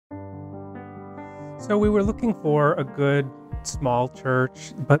So we were looking for a good small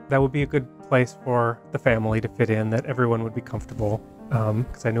church, but that would be a good place for the family to fit in, that everyone would be comfortable,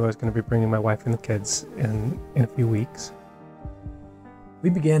 because I knew I was going to be bringing my wife and the kids in a few weeks.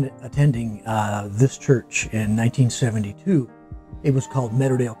 We began attending this church in 1972. It was called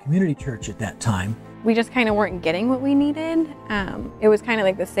Meadowdale Community Church at that time. We just kind of weren't getting what we needed. It was kind of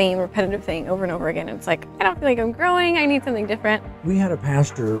like the same repetitive thing over and over again. It's like, I don't feel like I'm growing. I need something different. We had a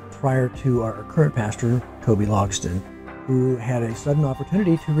pastor prior to our current pastor, Toby Logston, who had a sudden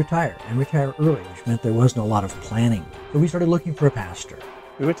opportunity to retire early, which meant there wasn't a lot of planning. So we started looking for a pastor.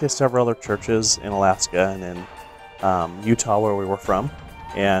 We went to several other churches in Alaska and in Utah, where we were from,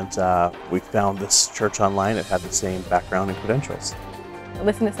 and we found this church online. It had the same background and credentials. I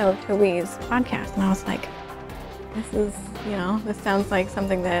listened to some of Toby's podcasts and I was like, this sounds like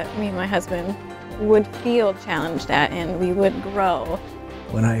something that me and my husband would feel challenged at and we would grow.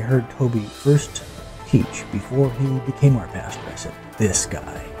 When I heard Toby first teach before he became our pastor, I said, this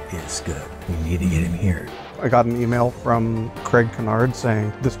guy is good. We need to get him here. I got an email from Craig Kennard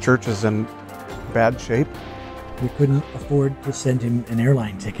saying this church is in bad shape. We couldn't afford to send him an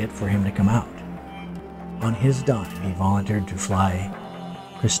airline ticket for him to come out. On his dime, he volunteered to fly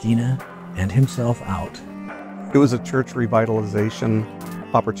Christina and himself out. It was a church revitalization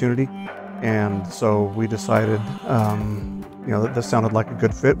opportunity, and so we decided that this sounded like a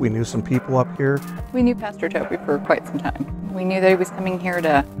good fit. We knew some people up here. We knew Pastor Toby for quite some time. We knew that he was coming here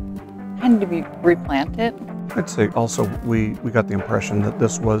to kind of replant it. I'd say also we got the impression that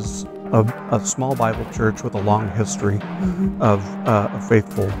this was a small Bible church with a long history of a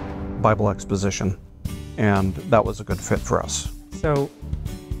faithful Bible exposition, and that was a good fit for us. So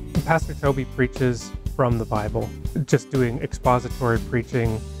Pastor Toby preaches from the Bible, just doing expository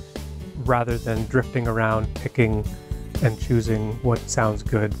preaching rather than drifting around picking and choosing what sounds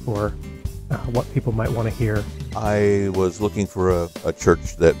good for what people might want to hear. I was looking for a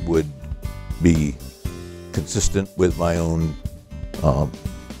church that would be consistent with my own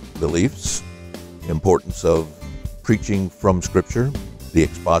beliefs, importance of preaching from Scripture, the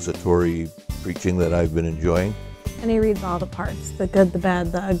expository preaching that I've been enjoying. And he reads all the parts, the good, the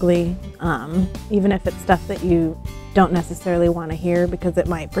bad, the ugly, even if it's stuff that you don't necessarily want to hear because it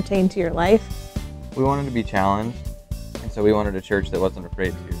might pertain to your life. We wanted to be challenged, and so we wanted a church that wasn't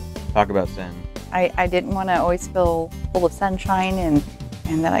afraid to talk about sin. I didn't want to always feel full of sunshine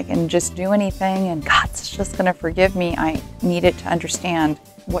and that I can just do anything and God's just going to forgive me. I needed to understand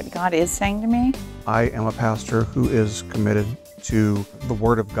what God is saying to me. I am a pastor who is committed to the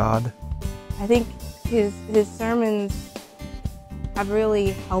Word of God. I think his sermons have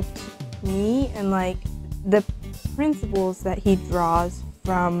really helped me, and like the principles that he draws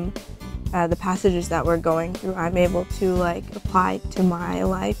from the passages that we're going through, I'm able to apply to my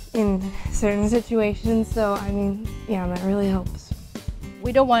life in certain situations. So that really helps.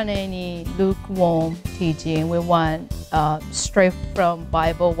 We don't want any lukewarm teaching. We want straight from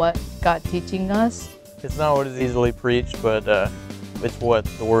Bible what God teaching us. It's not what is easily preached, but it's what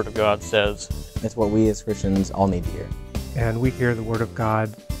the Word of God says. It's what we as Christians all need to hear. And we hear the Word of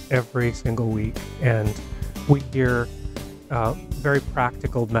God every single week, and we hear very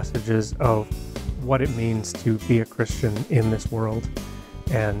practical messages of what it means to be a Christian in this world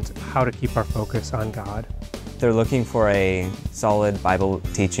and how to keep our focus on God. They're looking for a solid Bible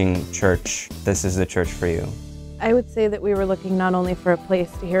teaching church. This is the church for you. I would say that we were looking not only for a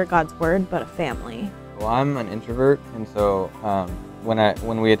place to hear God's word, but a family. Well, I'm an introvert, and so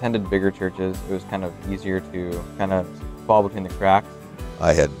when we attended bigger churches, it was kind of easier to kind of fall between the cracks.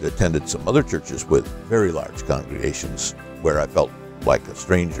 I had attended some other churches with very large congregations where I felt like a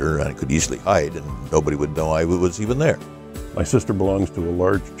stranger and I could easily hide and nobody would know I was even there. My sister belongs to a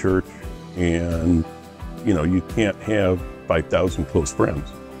large church, and you can't have 5,000 close friends.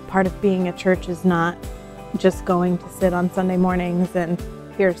 Part of being a church is not just going to sit on Sunday mornings and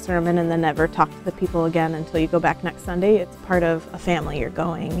hear a sermon and then never talk to the people again until you go back next Sunday. It's part of a family you're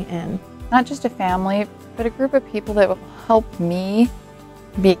going in. Not just a family, but a group of people that will help me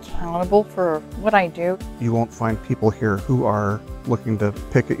be accountable for what I do. You won't find people here who are looking to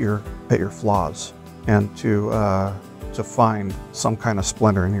pick at your flaws and to find some kind of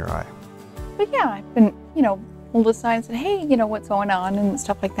splinter in your eye. But yeah, I've been, pulled aside and said, hey, what's going on and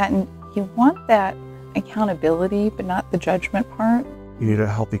stuff like that. And you want that accountability, but not the judgment part. You need a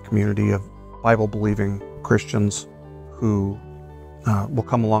healthy community of Bible-believing Christians who will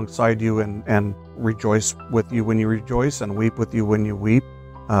come alongside you and rejoice with you when you rejoice and weep with you when you weep,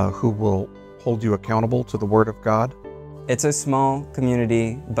 who will hold you accountable to the Word of God. It's a small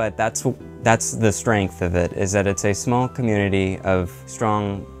community, but that's the strength of it, is that it's a small community of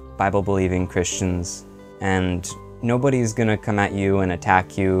strong Bible-believing Christians, and nobody's gonna come at you and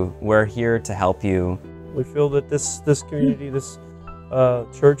attack you. We're here to help you. We feel that this community, this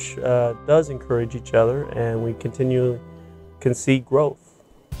church does encourage each other, and we continually can see growth,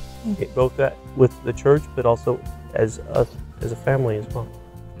 both with the church, but also as a family as well.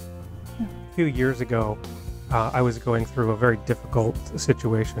 A few years ago, I was going through a very difficult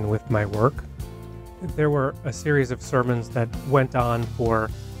situation with my work. There were a series of sermons that went on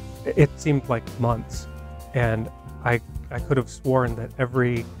for, it seemed like months, and I could have sworn that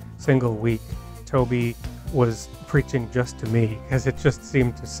every single week Toby was preaching just to me, because it just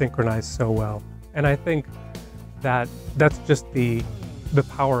seemed to synchronize so well. And I think that that's just the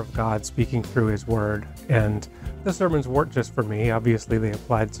power of God speaking through His Word. And the sermons weren't just for me. Obviously, they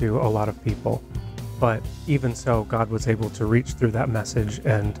applied to a lot of people. But even so, God was able to reach through that message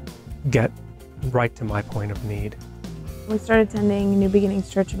and get right to my point of need. We started attending New Beginnings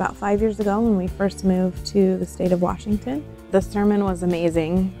Church about 5 years ago when we first moved to the state of Washington. The sermon was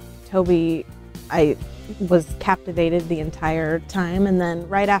amazing. Toby, I was captivated the entire time, and then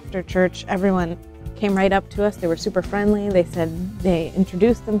right after church, everyone came right up to us. They were super friendly. They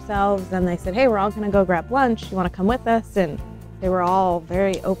introduced themselves, and they said, hey, we're all gonna go grab lunch. You wanna come with us? And they were all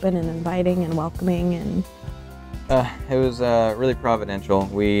very open and inviting and welcoming. And it was really providential.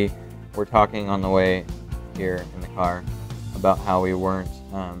 We were talking on the way here in the car about how we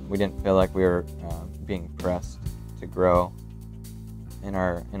didn't feel like we were being pressed to grow in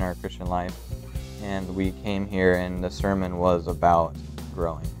our Christian life. And we came here, and the sermon was about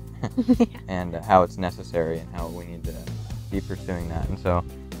growing and how it's necessary and how we need to be pursuing that. And so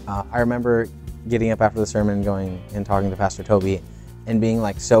I remember getting up after the sermon and going and talking to Pastor Toby and being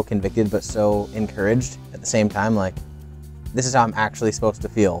like so convicted but so encouraged at the same time, like this is how I'm actually supposed to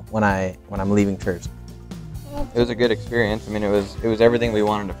feel when I'm leaving church. It was a good experience. I mean, it was everything we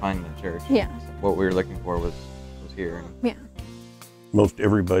wanted to find in the church. Yeah. What we were looking for was here. Yeah. Most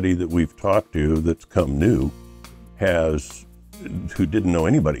everybody that we've talked to that's come new who didn't know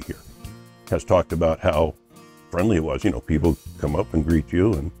anybody here, has talked about how friendly it was. You know, people come up and greet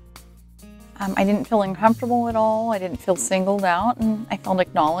you, and I didn't feel uncomfortable at all. I didn't feel singled out, and I felt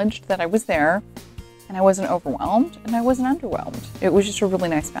acknowledged that I was there, and I wasn't overwhelmed, and I wasn't underwhelmed. It was just a really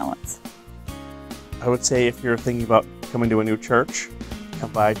nice balance. I would say if you're thinking about coming to a new church,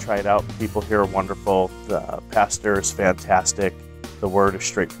 come by, try it out. People here are wonderful. The pastor is fantastic. The word is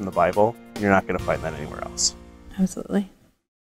straight from the Bible. You're not going to find that anywhere else. Absolutely.